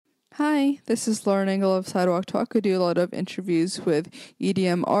Hi, this is Lauren Engel of Sidewalk Talk. I do a lot of interviews with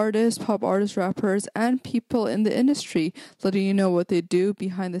EDM artists, pop artists, rappers, and people in the industry, letting you know what they do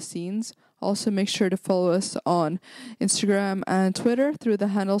behind the scenes. Also, make sure to follow us on Instagram and Twitter through the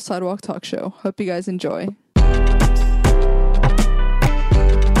handle Sidewalk Talk Show. Hope you guys enjoy.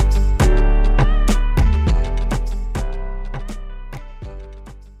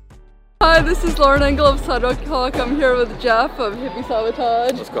 Hi, this is Lauren Engel of Sidewalk Talk. I'm here with Jeff of Hippie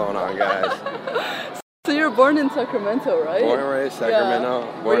Sabotage. What's going on, guys? So you were born in Sacramento, right? Born and raised Sacramento.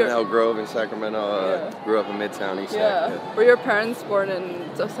 Yeah. Born in Elk Grove in Sacramento. Grew up in Midtown, East Side. Were your parents born in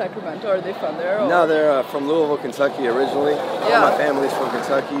Sacramento? Are they from there? Or? No, they're from Louisville, Kentucky originally. My family's from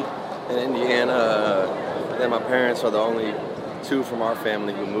Kentucky and Indiana. Then my parents are the only two from our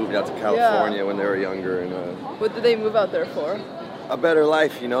family who moved out to California when they were younger. And what did they move out there for? A better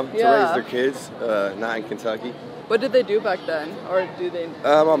life, to raise their kids, not in Kentucky. What did they do back then? Or do they?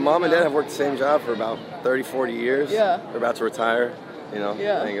 My mom and dad have worked the same job for about 30, 40 years. Yeah. They're about to retire,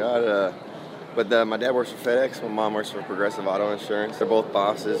 thank God. But my dad works for FedEx, my mom works for Progressive Auto Insurance. They're both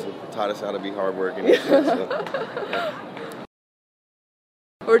bosses and taught us how to be hardworking.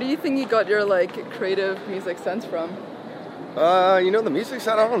 Where do you think you got your creative music sense from? The music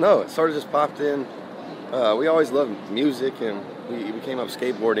side, I don't know. It sort of just popped in. We always loved music, and we came up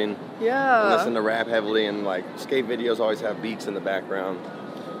skateboarding. Yeah. And listened to rap heavily, and skate videos always have beats in the background.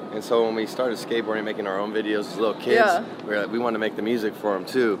 And so when we started skateboarding, making our own videos as little kids, we wanted to make the music for them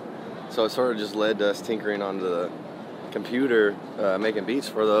too. So it sort of just led to us tinkering onto the computer, making beats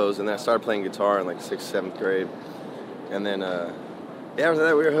for those, and then I started playing guitar in 6th, 7th grade. And then, after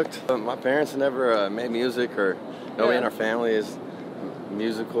that we were hooked. My parents never made music, or nobody in our family is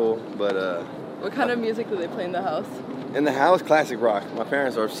musical, but... What kind of music do they play in the house? In the house, classic rock. My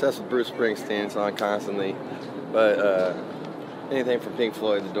parents are obsessed with Bruce Springsteen, it's on constantly. But anything from Pink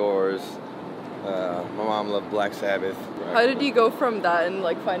Floyd, The Doors. My mom loved Black Sabbath. How did you go from that and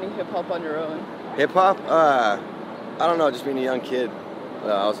finding hip hop on your own? Hip hop? I don't know. Just being a young kid,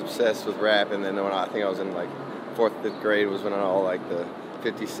 I was obsessed with rap. And then when I think I was in 4th, 5th grade was when all the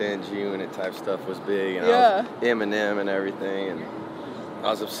 50 Cent, G-Unit type stuff was big, and I was Eminem and everything. And I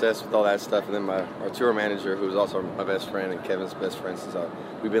was obsessed with all that stuff, and then our tour manager, who was also my best friend and Kevin's best friend since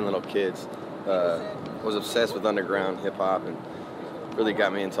we've been little kids, was obsessed with underground hip-hop and really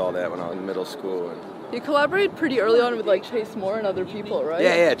got me into all that when I was in middle school. And you collaborated pretty early on with Chase Moore and other people, right?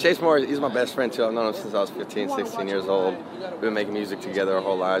 Yeah, Chase Moore, he's my best friend too. I've known him since I was 15, 16 years old. We've been making music together our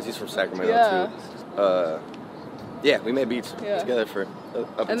whole lives. He's from Sacramento too. We made beats together for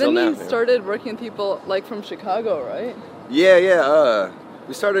up until now. And then you started working with people from Chicago, right? Yeah.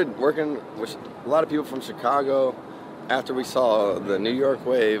 We started working with a lot of people from Chicago after we saw the New York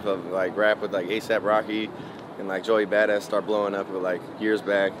wave of rap with A$AP Rocky and Joey Badass start blowing up years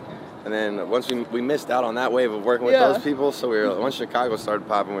back. And then once we missed out on that wave of working with those people, so once Chicago started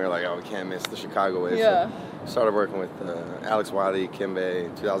popping, we were like, oh, we can't miss the Chicago wave. So we started working with Alex Wiley, Kimbe,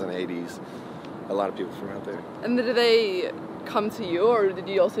 2080s, a lot of people from out there. And did they come to you, or did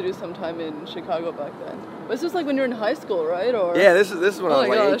you also do some time in Chicago back then? This was when you were in high school, right? Or yeah, this is when I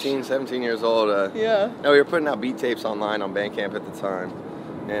was 18, 17 years old. No, we were putting out beat tapes online on Bandcamp at the time,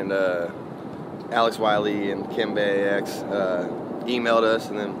 and Alex Wiley and Kimbe X emailed us,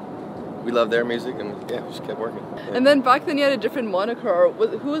 and then we loved their music, and we just kept working. Yeah. And then back then you had a different moniker.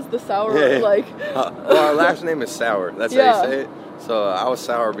 Who was the Sour? Well, our last name is Sour. That's how you say it. So I was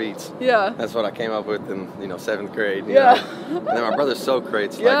Sour Beats. Yeah. That's what I came up with in 7th grade. Yeah. And then my brother So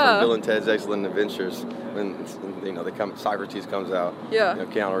Crates, from Bill and Ted's Excellent Adventures. When Socrates comes out. Yeah.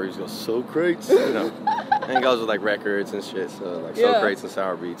 Keanu Reeves goes So Crates. And it goes with records and shit. So So Crates and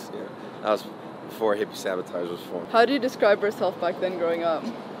Sour Beats. Yeah. That was before Hippie Sabotage was formed. How do you describe yourself back then, growing up?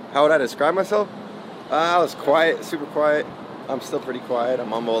 How would I describe myself? I was quiet, super quiet. I'm still pretty quiet. I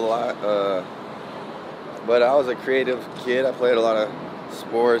mumble a lot. But I was a creative kid. I played a lot of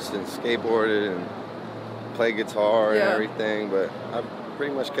sports and skateboarded and played guitar and everything. But I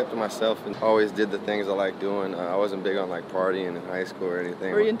pretty much kept to myself and always did the things I liked doing. I wasn't big on partying in high school or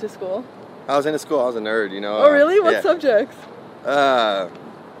anything. Were you into school? I was into school. I was a nerd, Oh, really? What subjects?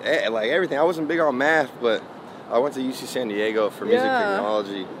 Everything. I wasn't big on math, but I went to UC San Diego for music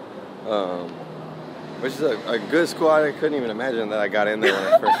technology. Which is a good school. I couldn't even imagine that I got in there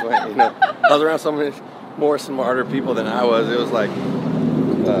when I first went. I was around so many more smarter people than I was. It was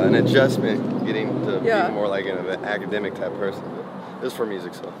an adjustment getting to be more an academic type person. But it was for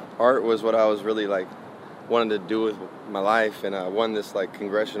music, so art was what I was really wanting to do with my life, and I won this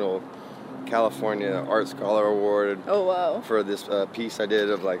Congressional California Art Scholar Award. Oh wow! For this piece I did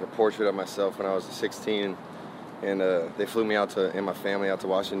of a portrait of myself when I was 16. and they flew me out and my family out to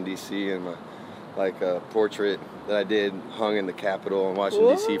Washington D.C. and my portrait that I did hung in the Capitol in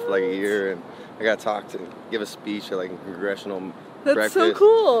Washington D.C. for like a year, and I got talked to give a speech at like a congressional breakfast. so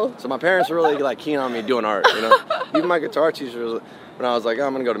cool. So my parents were really like keen on me doing art, you know. Even my guitar teacher was, when I was like, oh,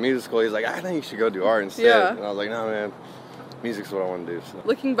 I'm gonna go to music school, he's like, I think you should go do art instead. Yeah. And I was like, no man, music's what I want to do. So.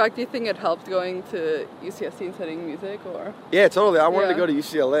 Looking back, do you think it helped going to UCSC and studying music, or? Yeah, totally. I wanted to go to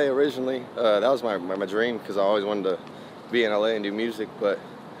UCLA originally. That was my dream because I always wanted to be in LA and do music, but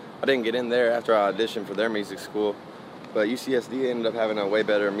I didn't get in there after I auditioned for their music school. But UCSD ended up having a way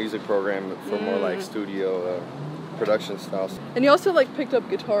better music program for more like studio production styles. And you also like picked up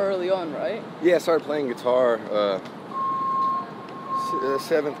guitar early on, right? Yeah, I started playing guitar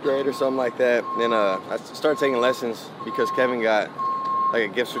 7th grade or something like that. Then I started taking lessons because Kevin got like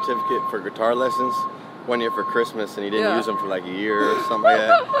a gift certificate for guitar lessons one year for Christmas, and he didn't use them for like a year or something like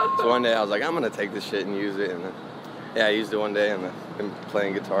that. So one day I was like, I'm gonna take this shit and use it, and I used it one day and I've been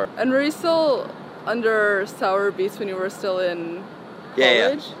playing guitar. And were you still under Sour Beats when you were still in college?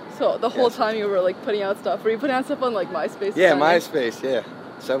 Yeah. So the whole time you were like putting out stuff. Were you putting out stuff on like MySpace? Yeah, MySpace, yeah.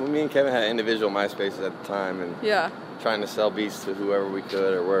 So me and Kevin had individual MySpaces at the time, and trying to sell beats to whoever we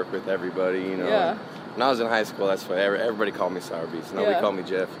could or work with everybody, you know. Yeah. When I was in high school, that's what everybody called me Sour Beats. Nobody called me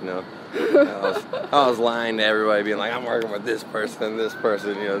Jeff, you know. I was lying to everybody, being like, I'm working with this person,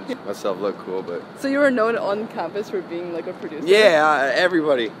 you know, make myself look cool, but. So you were known on campus for being like a producer? Yeah,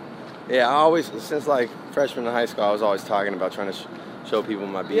 everybody. Yeah, I always, since like freshman in high school, I was always talking about trying to show people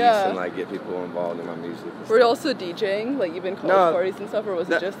my beats and like get people involved in my music. Were you also DJing, like even college parties and stuff, or was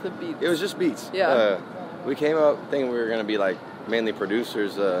it just the beats? It was just beats. Yeah. We came up thinking we were gonna be like mainly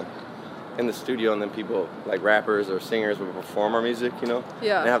producers in the studio, and then people like rappers or singers would perform our music, you know.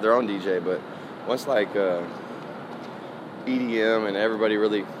 Yeah. And have their own DJ, but once like EDM and everybody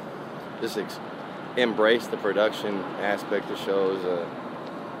really just embraced the production aspect of shows,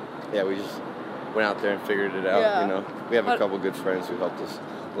 we just went out there and figured it out, you know. We have a couple good friends who helped us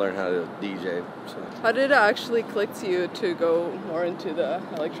learn how to DJ. So. How did it actually click to you to go more into the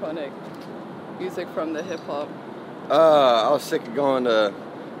electronic music from the hip-hop? I was sick of going to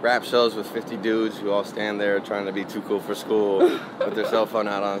rap shows with 50 dudes who all stand there trying to be too cool for school with their cell phone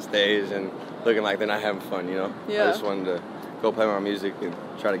out on stage and looking like they're not having fun, you know? Yeah. I just wanted to go play my music and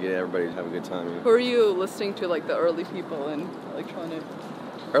try to get everybody to have a good time. You know? Who are you listening to, like the early people in electronic?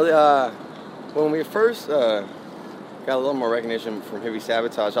 Early, when we first got a little more recognition from Heavy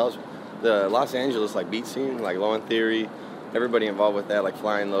Sabotage, I was the Los Angeles like beat scene, like Low End Theory, everybody involved with that, like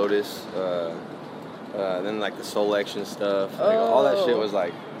Flying Lotus, then like the Soul Action stuff, like, all that shit was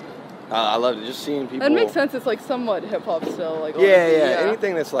like, I loved it, just seeing people. That makes sense, it's like somewhat hip-hop still. Like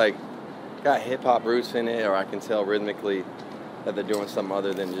anything that's like got hip-hop roots in it, or I can tell rhythmically that they're doing something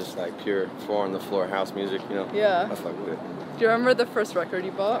other than just like pure four-on-the-floor house music, you know? Yeah. I fuck with it. Do you remember the first record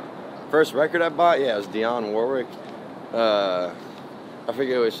you bought? First record I bought, it was Dionne Warwick. I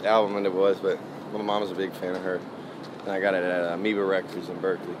forget which album it was, but my mom was a big fan of her. And I got it at Amoeba Records in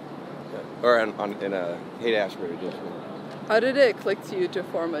Berkeley. Or in Haight-Ashbury. How did it click to you to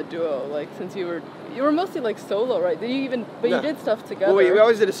form a duo? Like, since you were mostly like solo, right? You did stuff together. Well, we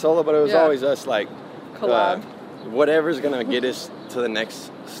always did it solo, but it was always us like collab. Whatever's gonna get us to the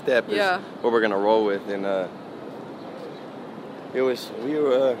next step is what we're gonna roll with, and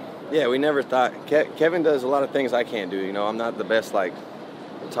we never thought. Kevin does a lot of things I can't do. You know, I'm not the best like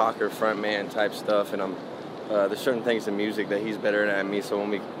talker, front man type stuff, and there's certain things in music that he's better at me. So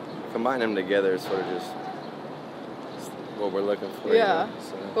when we combine them together, it's sort of just what we're looking for. Yeah. You know?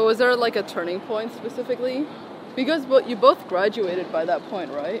 So. But was there like a turning point specifically? Because you both graduated by that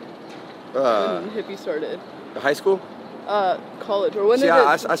point, right? When Hippie started. High school? College, or when did it?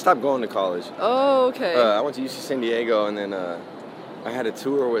 I stopped going to college. Oh, okay. I went to UC San Diego, and then I had a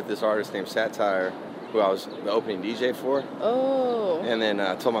tour with this artist named Satire, who I was the opening DJ for. Oh. And then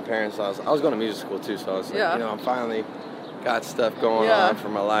I told my parents I was going to music school too, so I was like, you know, I'm finally got stuff going on for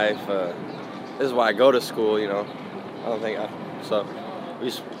my life. This is why I go to school, you know. So we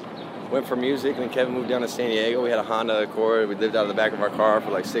just went for music, and then Kevin moved down to San Diego. We had a Honda Accord. We lived out of the back of our car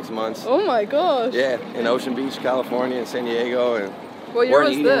for like 6 months. Oh my gosh. Yeah, in Ocean Beach, California, and San Diego, and what year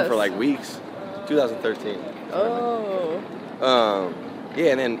was this? For like weeks. 2013. Oh.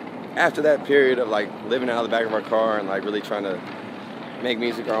 And then after that period of like living out of the back of our car and like really trying to make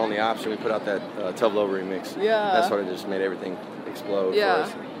music our only option, we put out that Tub Low remix. Yeah. That sort of just made everything explode for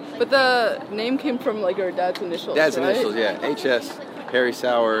us. But the name came from like your dad's initials, Dad's right? initials, yeah. HS, Harry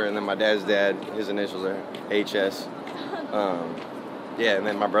Sauer, and then my dad's dad, his initials are HS. And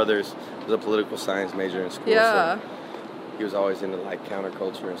then my brother's was a political science major in school. Yeah. So he was always into like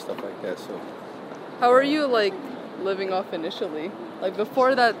counterculture and stuff like that. So How are you like living off initially? Like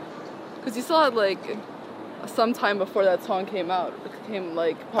before that, because you still had like some time before that song came out. It came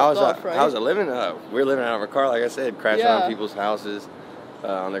like popped off, right? How's it living? We were living out of our car, like I said, crashing on people's houses,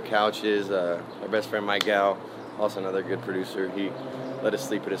 on their couches. Our best friend Mike Gow, also another good producer, he let us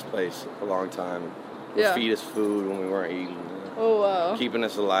sleep at his place a long time. Would feed us food when we weren't eating. Oh wow! Keeping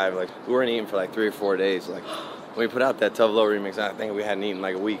us alive. Like we weren't eating for like 3 or 4 days. Like when we put out that Tough Low remix, I think we hadn't eaten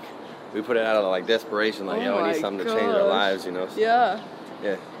like a week. We put it out of like desperation, like we need something to change our lives, you know. So, yeah.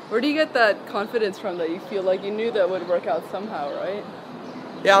 Where do you get that confidence from that you feel like you knew that would work out somehow, right?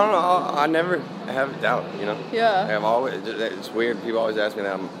 Yeah, I don't know. I never have a doubt, you know. Yeah. I've always. It's weird. People always ask me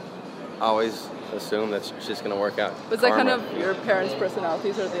that. I always assume that's just gonna work out. Was that kind of your parents'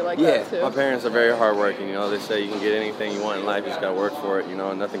 personalities, or are they like that too? Yeah, my parents are very hardworking. You know, they say you can get anything you want in life. You just gotta work for it. You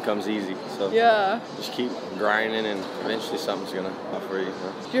know, and nothing comes easy. So just keep grinding, and eventually something's gonna offer you. You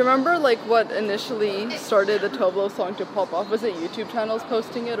know? Do you remember like what initially started the Toblo song to pop off? Was it YouTube channels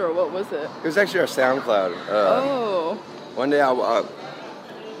posting it, or what was it? It was actually our SoundCloud. One day I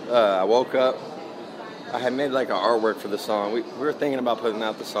woke up. I had made like an artwork for the song. We were thinking about putting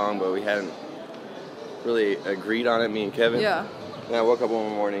out the song, but we hadn't really agreed on it, me and Kevin. Yeah. And I woke up one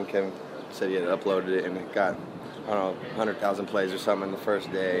morning, Kevin said he had uploaded it, and it got, I don't know, 100,000 plays or something the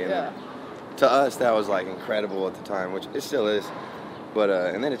first day. And to us, that was like incredible at the time, which it still is. But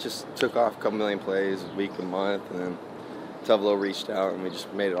and then it just took off, a couple million plays, a week, a month, and then Tuvlo reached out, and we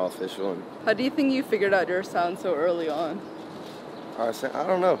just made it all official. And how do you think you figured out your sound so early on? I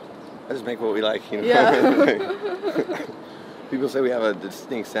don't know. I just make what we like, you know. Yeah. People say we have a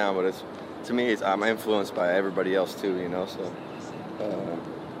distinct sound, but to me, I'm influenced by everybody else too, you know. So.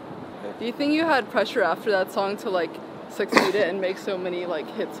 Do you think you had pressure after that song to like succeed it and make so many like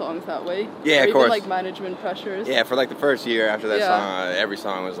hit songs that way? Yeah, or of course. Even, like management pressures. Yeah, for like the first year after that song, every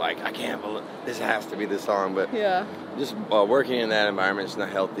song was like, I can't believe this has to be the song. But just working in that environment is not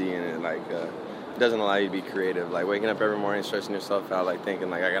healthy, and it doesn't allow you to be creative. Like waking up every morning, stressing yourself out, like thinking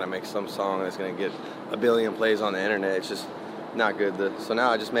like I gotta make some song that's gonna get 1 billion plays on the internet. It's just not good. So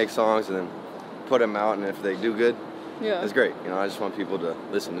now I just make songs and then put them out, and if they do good, it's great. You know, I just want people to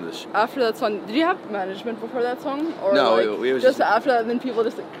listen to this shit. After that song, did you have management before that song? Or no, like, we was just after that, and then people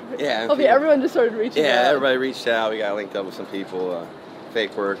just like, everyone just started reaching out. Yeah, everybody reached out. We got linked up with some people,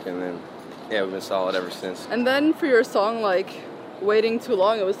 fake work, and then we've been solid ever since. And then for your song, like Waiting Too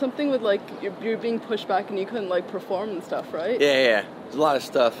Long, it was something with like you're being pushed back and you couldn't like perform and stuff, right? Yeah. There's a lot of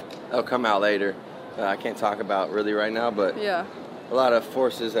stuff that'll come out later. I can't talk about really right now, but a lot of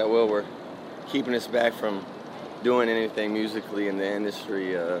forces that were keeping us back from doing anything musically in the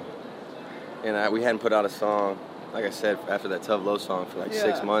industry. And we hadn't put out a song, like I said, after that Tough Low song for like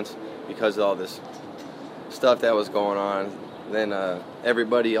 6 months because of all this stuff that was going on. Then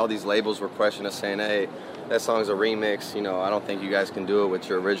all these labels were questioning us, saying, hey, that song's a remix. You know, I don't think you guys can do it with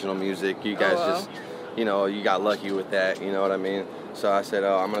your original music. You guys just, you know, you got lucky with that. You know what I mean? So I said,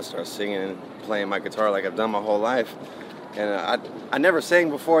 I'm going to start singing and playing my guitar like I've done my whole life. And I never sang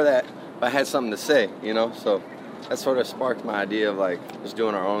before that, but I had something to say, you know? So that sort of sparked my idea of like just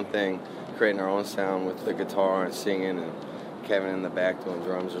doing our own thing, creating our own sound with the guitar and singing, and Kevin in the back doing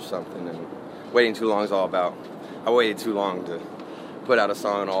drums or something. And Waiting Too Long is all about, I waited too long to put out a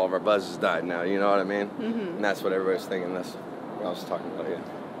song and all of our buzzes died now, you know what I mean? Mm-hmm. And that's what everybody's thinking, that's what I was talking about,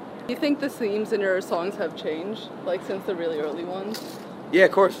 Do you think the themes in your songs have changed, like since the really early ones? Yeah,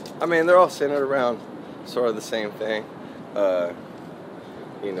 of course. I mean, they're all centered around sort of the same thing.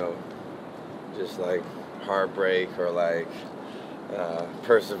 You know, just like heartbreak or like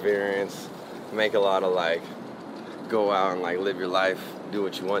perseverance. Make a lot of like go out and like live your life, do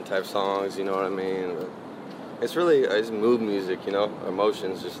what you want type songs, you know what I mean? But it's mood music, you know,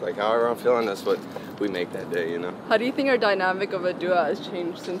 emotions, just like however I'm feeling, that's what we make that day, you know. How do you think our dynamic of a duo has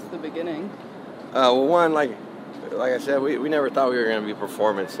changed since the beginning? Well, one, like I said, we never thought we were going to be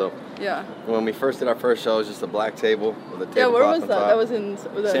performing, so when we first did our first show, it was just a black table with a tablecloth. Yeah, where was on that? top. That was in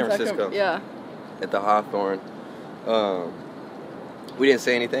San Francisco. Yeah. At the Hawthorne. We didn't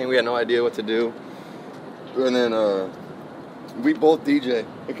say anything. We had no idea what to do. And then we both DJ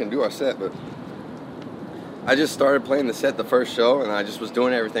and can do our set, but I just started playing the set the first show, and I just was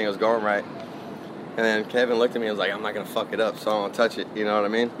doing everything. It was going right. And then Kevin looked at me and was like, I'm not going to fuck it up, so I don't touch it, you know what I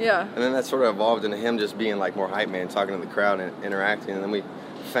mean? Yeah. And then that sort of evolved into him just being like more hype man, talking to the crowd and interacting. And then we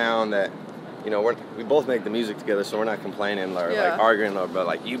found that, you know, we both make the music together, so we're not complaining or like arguing about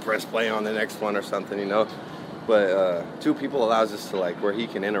like, you press play on the next one or something, you know? But two people allows us to like, where he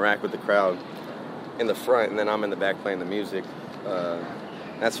can interact with the crowd in the front, and then I'm in the back playing the music.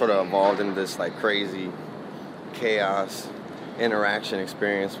 That sort of evolved into this like crazy chaos interaction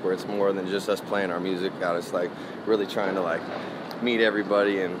experience where it's more than just us playing our music out. It's like really trying to like meet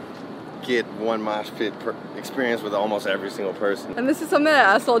everybody and get one mosh pit experience with almost every single person. And this is something I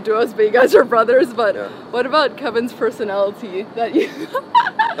asked all duos, but you guys are brothers. But what about Kevin's personality that you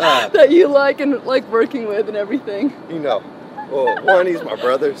that you like and like working with and everything? You know, well, one, he's my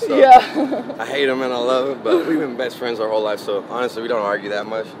brother, so yeah. I hate him and I love him, but we've been best friends our whole life, so honestly we don't argue that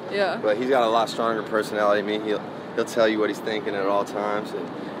much. Yeah. But he's got a lot stronger personality than me. He'll tell you what he's thinking at all times and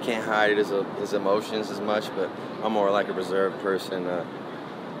can't hide his emotions as much, but I'm more like a reserved person.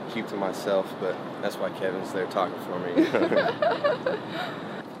 Keep to myself, but that's why Kevin's there talking for me.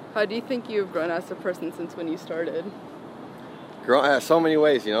 How do you think you've grown as a person since when you started? Grown so many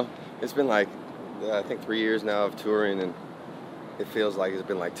ways, you know. It's been like I think 3 years now of touring, and it feels like it's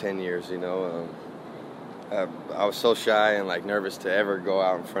been like 10 years, you know. I was so shy and like nervous to ever go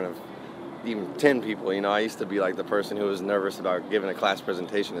out in front of even 10 people, you know. I used to be like the person who was nervous about giving a class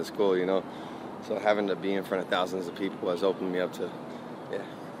presentation at school, you know. So having to be in front of thousands of people has opened me up to,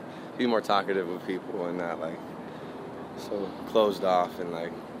 be more talkative with people and not like so closed off, and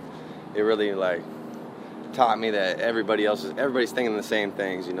like it really like taught me that everybody's thinking the same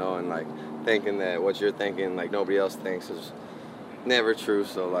things, you know, and like thinking that what you're thinking like nobody else thinks is never true.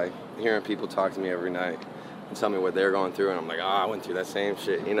 So like hearing people talk to me every night and tell me what they're going through, and I'm like, oh, I went through that same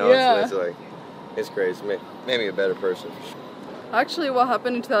shit, you know. Yeah. So it's like it's great. It's made me a better person. Actually, what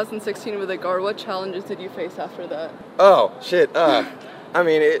happened in 2016 with Agar? What challenges did you face after that? Oh shit. I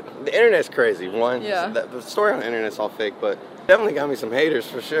mean, the internet's crazy. One, yeah. The story on the internet's all fake, but definitely got me some haters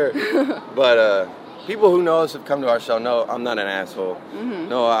for sure. But people who know us have come to our show know I'm not an asshole. Mm-hmm.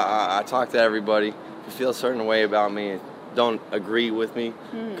 No, I talk to everybody. If you feel a certain way about me, don't agree with me,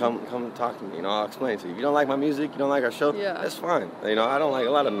 come talk to me. You know, I'll explain to you. If you don't like my music, you don't like our show, that's fine. You know, I don't like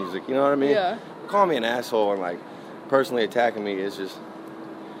a lot of music. You know what I mean? Yeah. Call me an asshole and like personally attacking me is just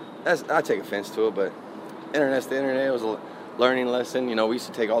I take offense to it. But internet's the internet. It was a learning lesson. You know, we used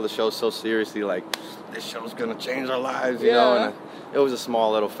to take all the shows so seriously, like this show's gonna change our lives, you know. And it was a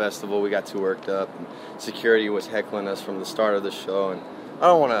small little festival. We got too worked up, and security was heckling us from the start of the show, and I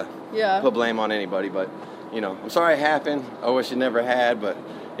don't want to put blame on anybody, but you know, I'm sorry it happened. I wish it never had, but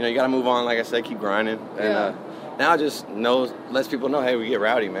you know, you gotta move on. Like I said, keep grinding, and now just lets people know, hey, we get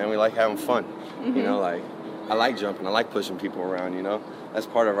rowdy, man. We like having fun. You know, like I like jumping, I like pushing people around, you know. That's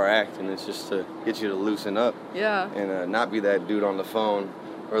part of our act, and it's just to get you to loosen up. Yeah. And not be that dude on the phone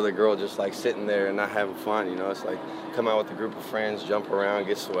or the girl just like sitting there and not having fun, you know. It's like come out with a group of friends, jump around,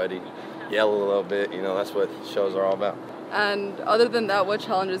 get sweaty, yell a little bit, you know. That's what shows are all about. And other than that, what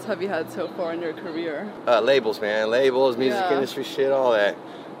challenges have you had so far in your career? Labels, man. Labels, music industry shit, all that.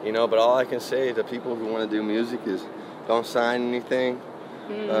 You know, but all I can say to people who want to do music is don't sign anything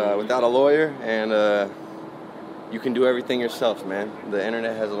without a lawyer, and you can do everything yourself, man. The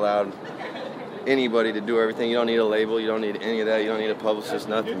internet has allowed anybody to do everything. You don't need a label. You don't need any of that. You don't need a publicist,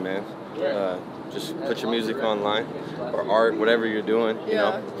 nothing, man. Just put your music online or art, whatever you're doing, you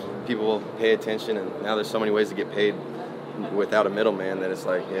know. People will pay attention, and now there's so many ways to get paid without a middleman that it's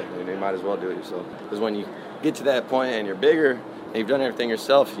like, they might as well do it yourself. Because when you get to that point and you're bigger and you've done everything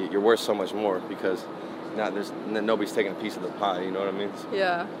yourself, you're worth so much more because nobody's taking a piece of the pie, you know what I mean?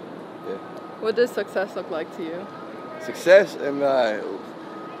 Yeah. What does success look like to you? Success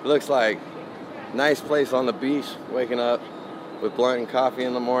looks like nice place on the beach, waking up with blunt and coffee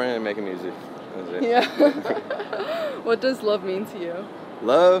in the morning and making music. That's it. Yeah. What does love mean to you?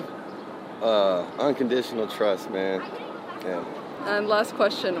 Love, unconditional trust, man. Yeah. And last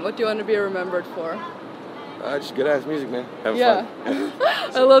question, what do you want to be remembered for? Just good ass music, man. Have fun.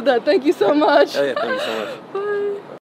 I love that. Thank you so much. Yeah, thank you so much.